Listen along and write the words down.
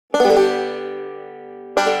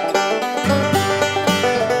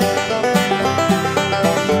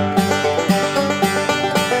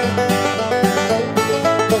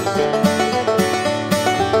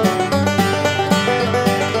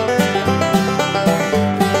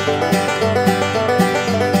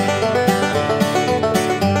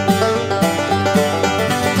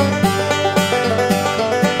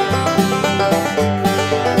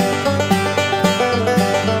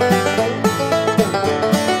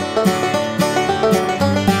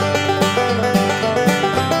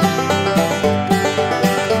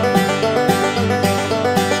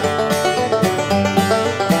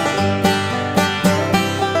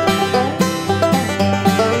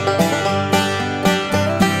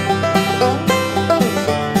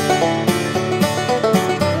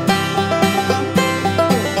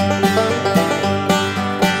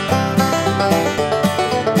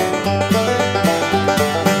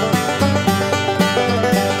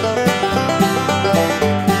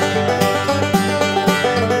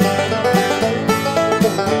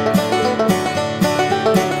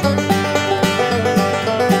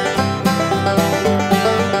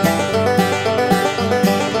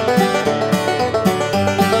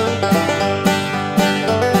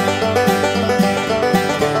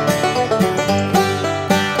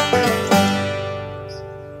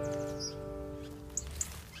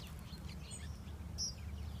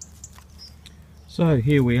So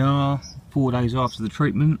here we are 4 days after the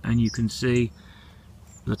treatment, and you can see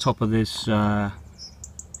the top of this tray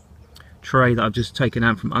that I've just taken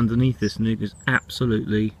out from underneath this nuke is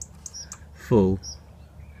absolutely full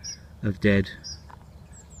of dead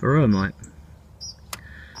Varroa mite,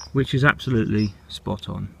 which is absolutely spot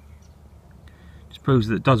on. Just proves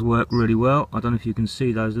that it does work really well. I don't know if you can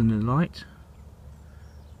see those in the light.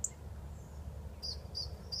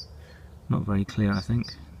 Not very clear, I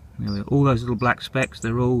think. There we are. All those little black specks,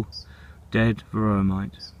 they're all dead Varroa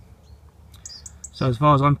mite. So as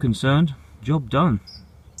far as I'm concerned, job done.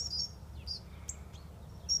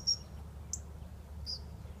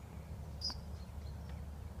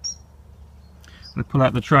 I'm going to pull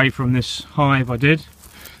out the tray from this hive I did.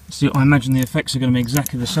 See, I imagine the effects are going to be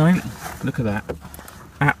exactly the same. Look at that.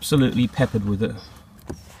 Absolutely peppered with it.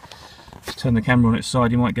 Just turn the camera on its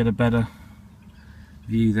side, you might get a better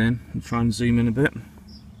view then. I'll try and zoom in a bit.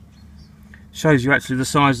 Shows you actually the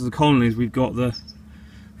size of the colonies we've got. The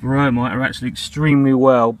Varroa mite are actually extremely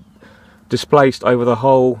well displaced over the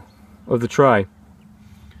whole of the tray.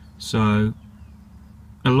 So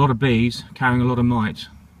a lot of bees carrying a lot of mite.